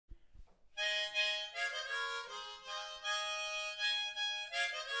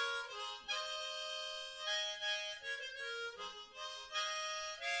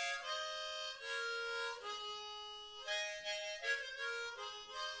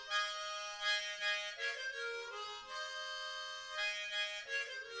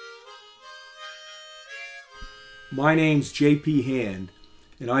My name's J.P. Hand,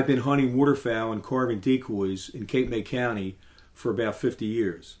 and I've been hunting waterfowl and carving decoys in Cape May County for about 50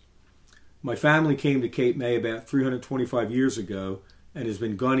 years. My family came to Cape May about 325 years ago and has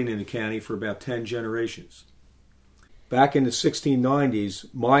been gunning in the county for about 10 generations. Back in the 1690s,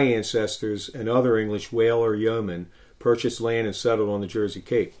 my ancestors and other English whaler yeomen purchased land and settled on the Jersey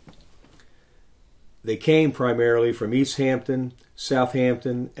Cape. They came primarily from East Hampton,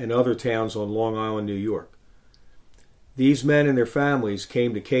 Southampton, and other towns on Long Island, New York. These men and their families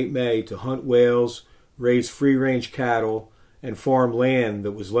came to Cape May to hunt whales, raise free-range cattle, and farm land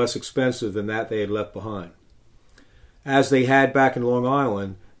that was less expensive than that they had left behind. As they had back in Long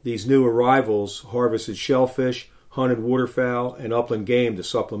Island, these new arrivals harvested shellfish, hunted waterfowl, and upland game to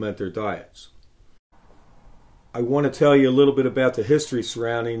supplement their diets. I want to tell you a little bit about the history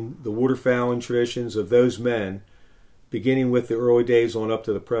surrounding the waterfowling traditions of those men, beginning with the early days on up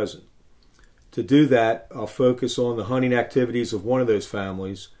to the present. To do that, I'll focus on the hunting activities of one of those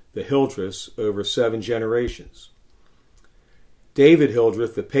families, the Hildreths, over 7 generations. David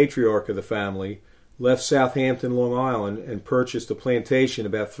Hildreth, the patriarch of the family, left Southampton, Long Island, and purchased a plantation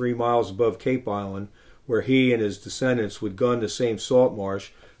about 3 miles above Cape Island, where he and his descendants would gun the same salt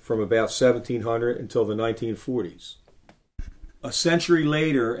marsh from about 1700 until the 1940s. A century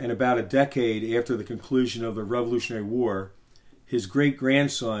later, and about a decade after the conclusion of the Revolutionary War, his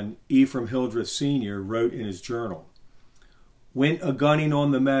great-grandson, Ephraim Hildreth Sr., wrote in his journal, "Went a-gunning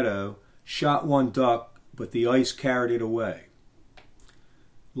on the meadow, shot one duck, but the ice carried it away."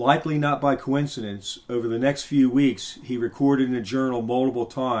 Likely not by coincidence, over the next few weeks he recorded in a journal multiple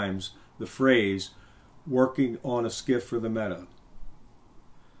times the phrase, "working on a skiff for the meadow."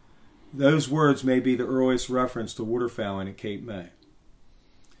 Those words may be the earliest reference to waterfowling at Cape May.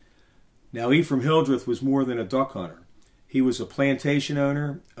 Now, Ephraim Hildreth was more than a duck hunter. He was a plantation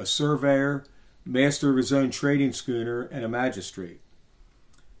owner, a surveyor, master of his own trading schooner, and a magistrate.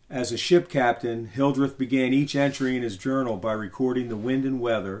 As a ship captain, Hildreth began each entry in his journal by recording the wind and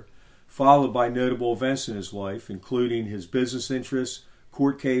weather, followed by notable events in his life, including his business interests,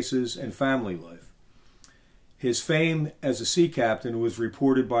 court cases, and family life. His fame as a sea captain was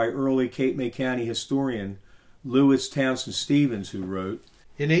reported by early Cape May County historian Lewis Townsend Stevens, who wrote,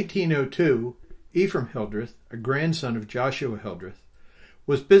 "In 1802, Ephraim Hildreth, a grandson of Joshua Hildreth,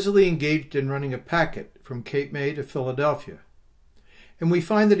 was busily engaged in running a packet from Cape May to Philadelphia. And we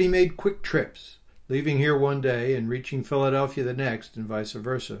find that he made quick trips, leaving here one day and reaching Philadelphia the next, and vice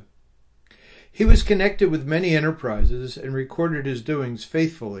versa. He was connected with many enterprises and recorded his doings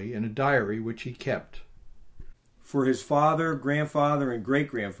faithfully in a diary which he kept." For his father, grandfather, and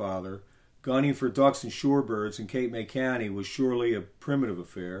great-grandfather, gunning for ducks and shorebirds in Cape May County was surely a primitive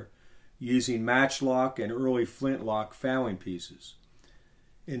affair, using matchlock and early flintlock fowling pieces.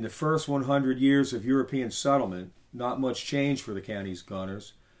 In the first 100 years of European settlement, not much changed for the county's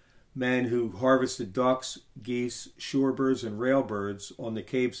gunners, men who harvested ducks, geese, shorebirds, and railbirds on the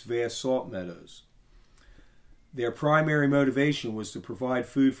Cape's vast salt meadows. Their primary motivation was to provide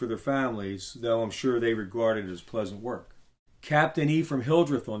food for their families, though I'm sure they regarded it as pleasant work. Captain Ephraim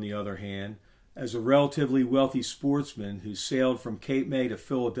Hildreth, on the other hand, as a relatively wealthy sportsman who sailed from Cape May to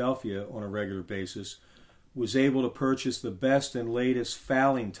Philadelphia on a regular basis, was able to purchase the best and latest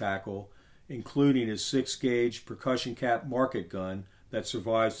fowling tackle, including his 6-gauge percussion cap market gun that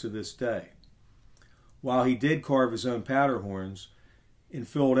survives to this day. While he did carve his own powder horns, in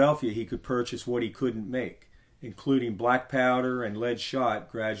Philadelphia he could purchase what he couldn't make, including black powder and lead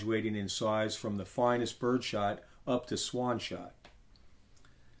shot graduating in size from the finest birdshot up to swan shot.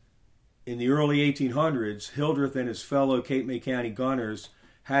 In the early 1800s, Hildreth and his fellow Cape May County gunners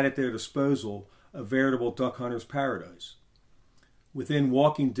had at their disposal a veritable duck hunter's paradise. Within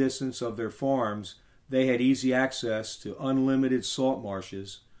walking distance of their farms, they had easy access to unlimited salt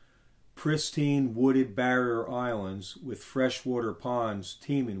marshes, pristine wooded barrier islands with freshwater ponds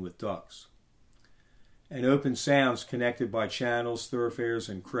teeming with ducks, and open sounds connected by channels, thoroughfares,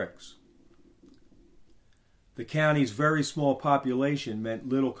 and creeks. The county's very small population meant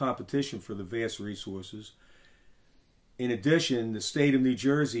little competition for the vast resources. In addition, the state of New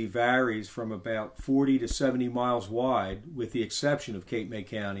Jersey varies from about 40 to 70 miles wide, with the exception of Cape May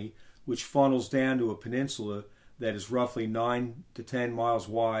County, which funnels down to a peninsula that is roughly 9 to 10 miles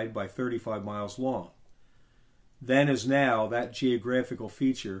wide by 35 miles long. Then as now, that geographical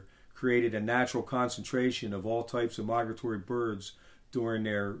feature created a natural concentration of all types of migratory birds during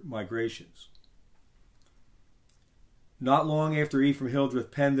their migrations. Not long after Ephraim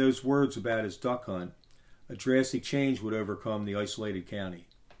Hildreth penned those words about his duck hunt, a drastic change would overcome the isolated county.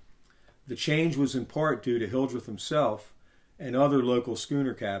 The change was in part due to Hildreth himself and other local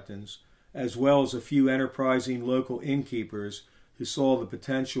schooner captains as well as a few enterprising local innkeepers who saw the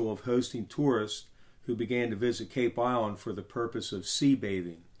potential of hosting tourists who began to visit Cape Island for the purpose of sea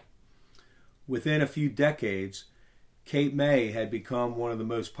bathing. Within a few decades, Cape May had become one of the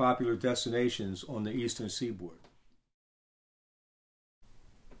most popular destinations on the eastern seaboard.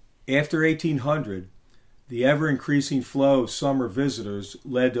 After 1800, the ever-increasing flow of summer visitors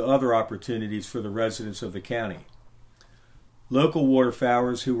led to other opportunities for the residents of the county. Local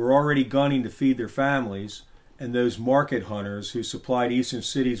waterfowlers who were already gunning to feed their families, and those market hunters who supplied eastern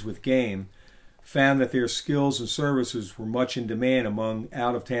cities with game, found that their skills and services were much in demand among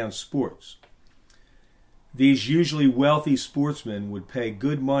out-of-town sports. These usually wealthy sportsmen would pay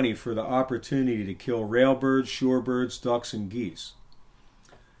good money for the opportunity to kill railbirds, shorebirds, ducks, and geese.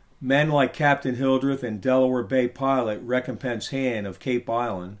 Men like Captain Hildreth and Delaware Bay pilot Recompense Hand of Cape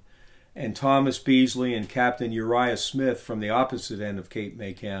Island, and Thomas Beasley and Captain Uriah Smith from the opposite end of Cape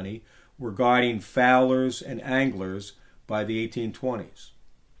May County were guiding fowlers and anglers by the 1820s.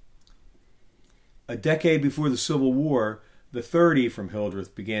 A decade before the Civil War, the third Ephraim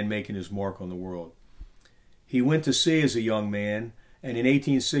Hildreth began making his mark on the world. He went to sea as a young man, and in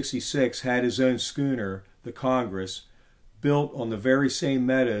 1866 had his own schooner, the Congress, built on the very same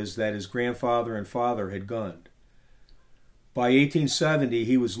meadows that his grandfather and father had gunned. By 1870,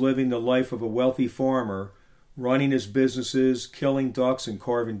 he was living the life of a wealthy farmer, running his businesses, killing ducks, and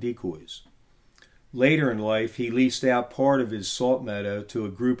carving decoys. Later in life, he leased out part of his salt meadow to a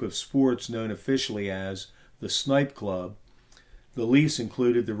group of sports known officially as the Snipe Club. The lease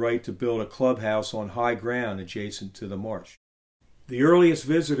included the right to build a clubhouse on high ground adjacent to the marsh. The earliest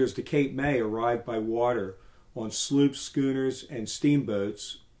visitors to Cape May arrived by water on sloops, schooners, and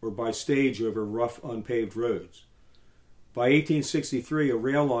steamboats, or by stage over rough, unpaved roads. By 1863, a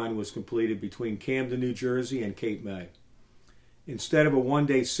rail line was completed between Camden, New Jersey, and Cape May. Instead of a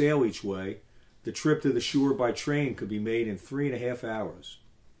one-day sail each way, the trip to the shore by train could be made in 3.5 hours.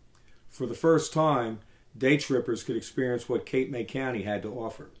 For the first time, day trippers could experience what Cape May County had to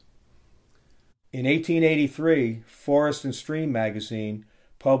offer. In 1883, Forest and Stream magazine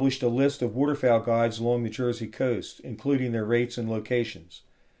published a list of waterfowl guides along the Jersey coast, including their rates and locations.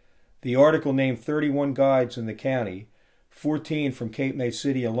 The article named 31 guides in the county, 14 from Cape May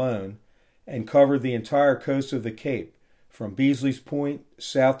City alone, and covered the entire coast of the Cape, from Beasley's Point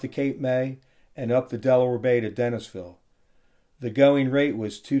south to Cape May and up the Delaware Bay to Dennisville. The going rate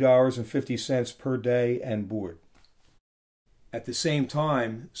was $2.50 per day and board. At the same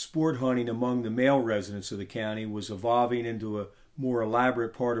time, sport hunting among the male residents of the county was evolving into a more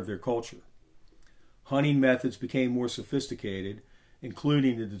elaborate part of their culture. Hunting methods became more sophisticated,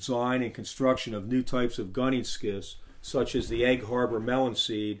 including the design and construction of new types of gunning skiffs, such as the Egg Harbor melon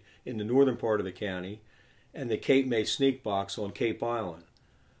seed in the northern part of the county and the Cape May sneak box on Cape Island.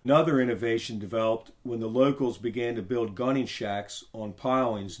 Another innovation developed when the locals began to build gunning shacks on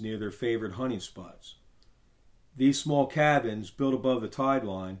pilings near their favorite hunting spots. These small cabins, built above the tide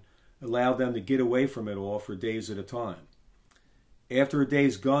line, allowed them to get away from it all for days at a time. After a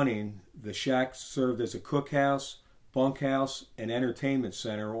day's gunning, the shacks served as a cookhouse, bunkhouse, and entertainment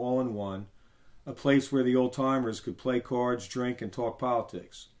center all in one, a place where the old-timers could play cards, drink, and talk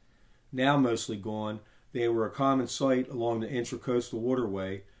politics. Now mostly gone, they were a common sight along the intracoastal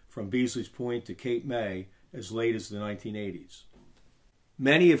waterway from Beasley's Point to Cape May as late as the 1980s.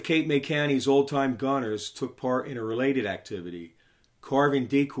 Many of Cape May County's old-time gunners took part in a related activity, carving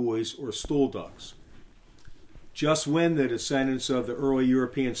decoys or stool ducks. Just when the descendants of the early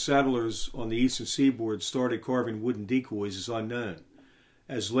European settlers on the eastern seaboard started carving wooden decoys is unknown,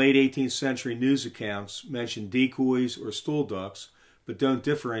 as late 18th century news accounts mention decoys or stool ducks, but don't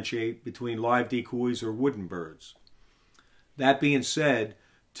differentiate between live decoys or wooden birds. That being said,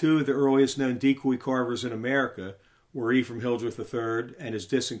 two of the earliest known decoy carvers in America were Ephraim Hildreth III and his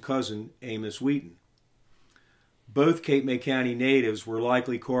distant cousin Amos Wheaton. Both Cape May County natives were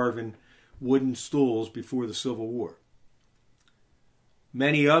likely carving wooden stools before the Civil War.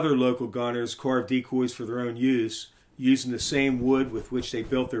 Many other local gunners carved decoys for their own use, using the same wood with which they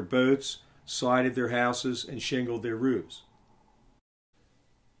built their boats, sided their houses, and shingled their roofs.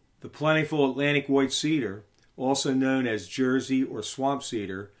 The plentiful Atlantic white cedar, also known as Jersey or swamp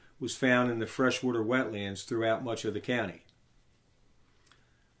cedar, was found in the freshwater wetlands throughout much of the county.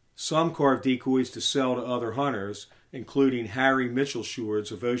 Some carved decoys to sell to other hunters, including Harry Mitchell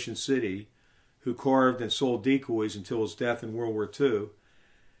Shords of Ocean City, who carved and sold decoys until his death in World War II,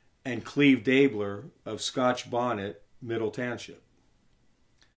 and Cleve Dabler of Scotch Bonnet, Middle Township.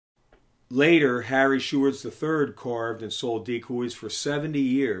 Later, Harry Shords III carved and sold decoys for 70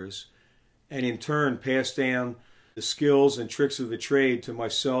 years, and in turn passed down the skills and tricks of the trade to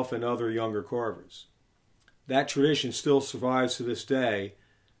myself and other younger carvers. That tradition still survives to this day,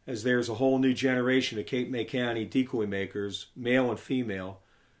 as there's a whole new generation of Cape May County decoy makers, male and female,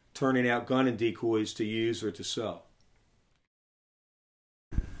 turning out gunning decoys to use or to sell.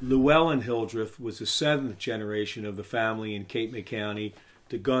 Llewellyn Hildreth was the 7th generation of the family in Cape May County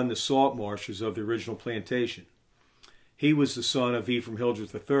to gun the salt marshes of the original plantation. He was the son of Ephraim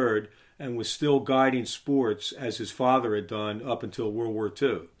Hildreth III and was still guiding sports as his father had done up until World War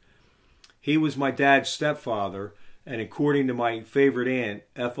II. He was my dad's stepfather, and according to my favorite aunt,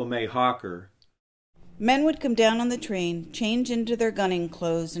 Ethel May Hocker, men would come down on the train, change into their gunning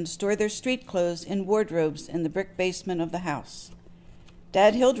clothes, and store their street clothes in wardrobes in the brick basement of the house.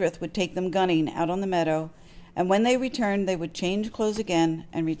 Dad Hildreth would take them gunning out on the meadow, and when they returned, they would change clothes again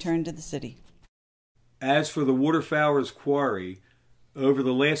and return to the city. As for the waterfowler's quarry, over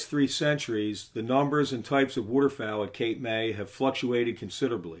the last 3 centuries, the numbers and types of waterfowl at Cape May have fluctuated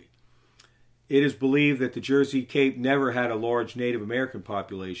considerably. It is believed that the Jersey Cape never had a large Native American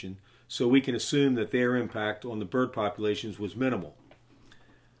population, so we can assume that their impact on the bird populations was minimal.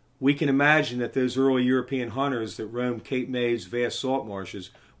 We can imagine that those early European hunters that roamed Cape May's vast salt marshes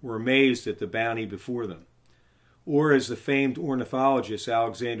were amazed at the bounty before them. Or as the famed ornithologist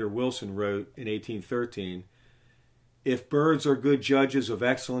Alexander Wilson wrote in 1813, "If birds are good judges of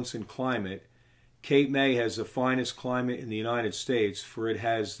excellence in climate, Cape May has the finest climate in the United States, for it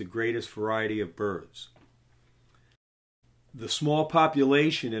has the greatest variety of birds." The small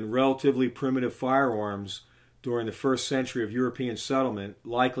population and relatively primitive firearms during the first century of European settlement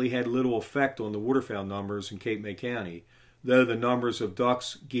likely had little effect on the waterfowl numbers in Cape May County, though the numbers of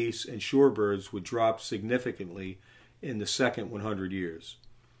ducks, geese, and shorebirds would drop significantly in the second 100 years.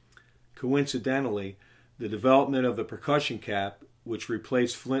 Coincidentally, the development of the percussion cap, which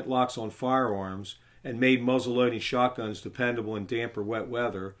replaced flintlocks on firearms and made muzzle-loading shotguns dependable in damp or wet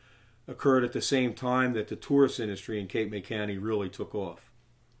weather, occurred at the same time that the tourist industry in Cape May County really took off.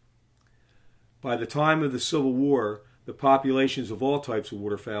 By the time of the Civil War, the populations of all types of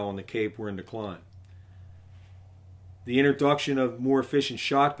waterfowl on the Cape were in decline. The introduction of more efficient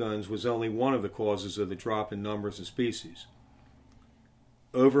shotguns was only one of the causes of the drop in numbers and species.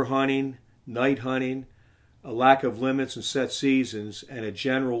 Overhunting, night hunting, a lack of limits and set seasons, and a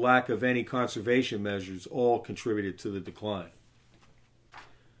general lack of any conservation measures all contributed to the decline.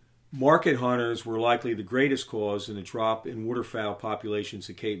 Market hunters were likely the greatest cause in the drop in waterfowl populations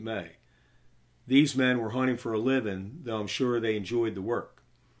at Cape May. These men were hunting for a living, though I'm sure they enjoyed the work.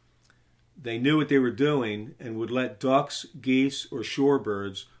 They knew what they were doing and would let ducks, geese, or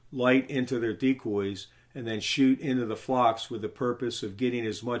shorebirds light into their decoys and then shoot into the flocks with the purpose of getting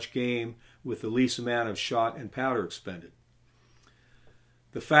as much game with the least amount of shot and powder expended.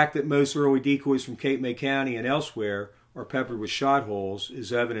 The fact that most early decoys from Cape May County and elsewhere are peppered with shot holes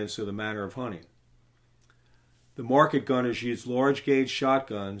is evidence of the manner of hunting. The market gunners used large gauge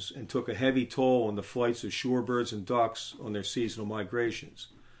shotguns and took a heavy toll on the flights of shorebirds and ducks on their seasonal migrations.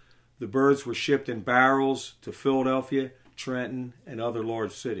 The birds were shipped in barrels to Philadelphia, Trenton, and other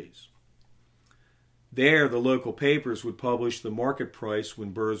large cities. There, the local papers would publish the market price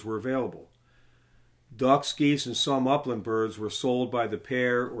when birds were available. Ducks, geese, and some upland birds were sold by the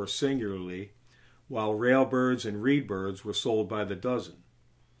pair or singularly, while railbirds and reedbirds were sold by the dozen.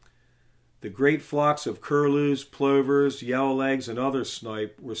 The great flocks of curlews, plovers, yellowlegs, and other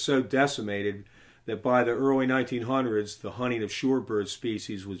snipe were so decimated that by the early 1900s, the hunting of shorebird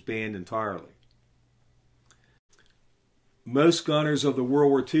species was banned entirely. Most gunners of the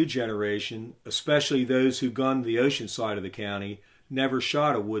World War II generation, especially those who gunned the ocean side of the county, never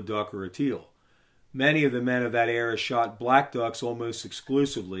shot a wood duck or a teal. Many of the men of that era shot black ducks almost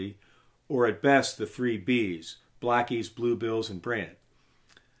exclusively, or at best the 3 Bs, blackies, bluebills, and brant.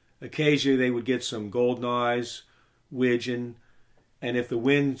 Occasionally they would get some golden eyes, widgeon, and if the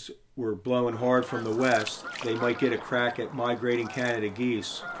winds were blowing hard from the west, they might get a crack at migrating Canada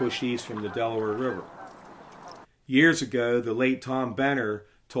geese pushed east from the Delaware River. Years ago, the late Tom Benner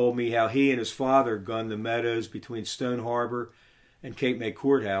told me how he and his father gunned the meadows between Stone Harbor and Cape May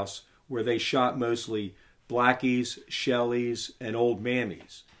Courthouse, where they shot mostly blackies, shellies, and old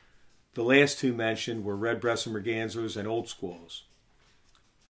mammies. The last 2 mentioned were red-breasted mergansers and old squalls.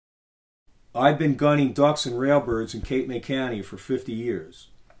 I've been gunning ducks and railbirds in Cape May County for 50 years.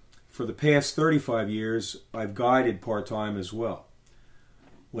 For the past 35 years, I've guided part-time as well.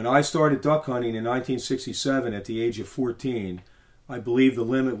 When I started duck hunting in 1967 at the age of 14, I believe the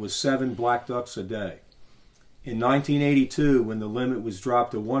limit was 7 black ducks a day. In 1982, when the limit was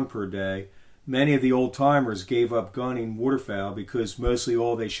dropped to 1 per day, many of the old-timers gave up gunning waterfowl because mostly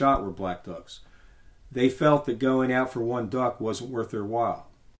all they shot were black ducks. they felt that going out for one duck wasn't worth their while.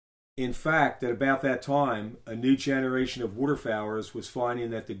 In fact, at about that time, a new generation of waterfowlers was finding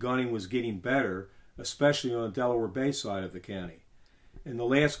that the gunning was getting better, especially on the Delaware Bay side of the county. In the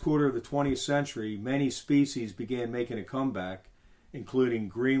last quarter of the 20th century, many species began making a comeback, including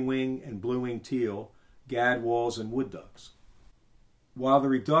green-wing and blue-wing teal, gadwalls, and wood ducks. While the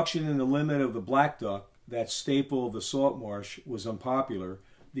reduction in the limit of the black duck, that staple of the salt marsh, was unpopular,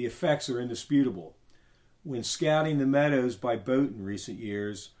 the effects are indisputable. When scouting the meadows by boat in recent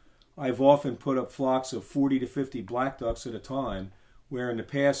years, I've often put up flocks of 40 to 50 black ducks at a time, where in the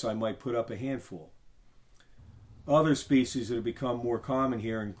past I might put up a handful. Other species that have become more common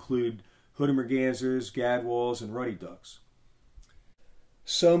here include hooded mergansers, gadwalls, and ruddy ducks.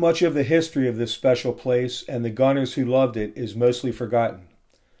 So much of the history of this special place and the gunners who loved it is mostly forgotten.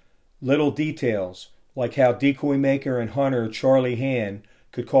 Little details, like how decoy maker and hunter Charlie Hand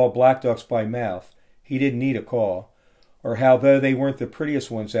could call black ducks by mouth, he didn't need a call, or how, though they weren't the prettiest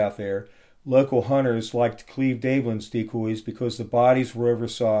ones out there, local hunters liked Cleve Davelin's decoys because the bodies were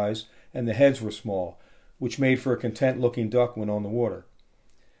oversized and the heads were small, which made for a content-looking duck when on the water.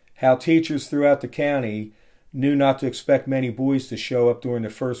 How teachers throughout the county knew not to expect many boys to show up during the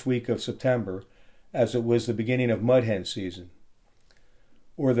first week of September, as it was the beginning of mud hen season.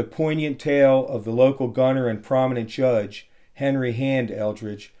 Or the poignant tale of the local gunner and prominent judge, Henry Hand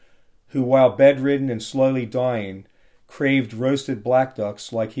Eldridge, who, while bedridden and slowly dying, craved roasted black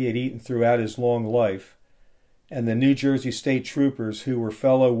ducks like he had eaten throughout his long life, and the New Jersey State Troopers, who were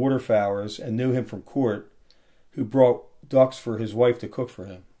fellow waterfowlers and knew him from court, who brought ducks for his wife to cook for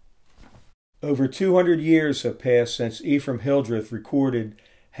him. Over 200 years have passed since Ephraim Hildreth recorded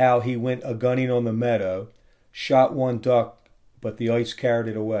how he went a-gunning on the meadow, shot one duck, but the ice carried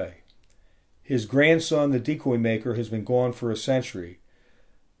it away. His grandson, the decoy maker, has been gone for a century,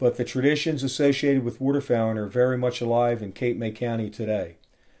 but the traditions associated with waterfowling are very much alive in Cape May County today.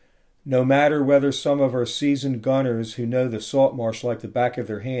 No matter whether some of our seasoned gunners who know the salt marsh like the back of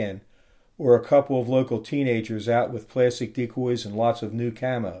their hand, or a couple of local teenagers out with plastic decoys and lots of new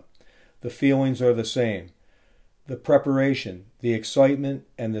camo, the feelings are the same. The preparation, the excitement,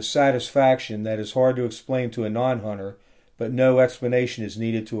 and the satisfaction that is hard to explain to a non-hunter, but no explanation is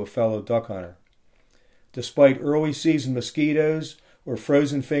needed to a fellow duck hunter. Despite early season mosquitoes or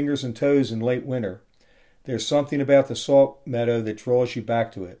frozen fingers and toes in late winter, there's something about the salt meadow that draws you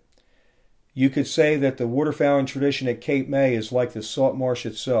back to it. You could say that the waterfowling tradition at Cape May is like the salt marsh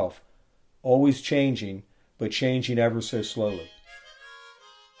itself, always changing, but changing ever so slowly.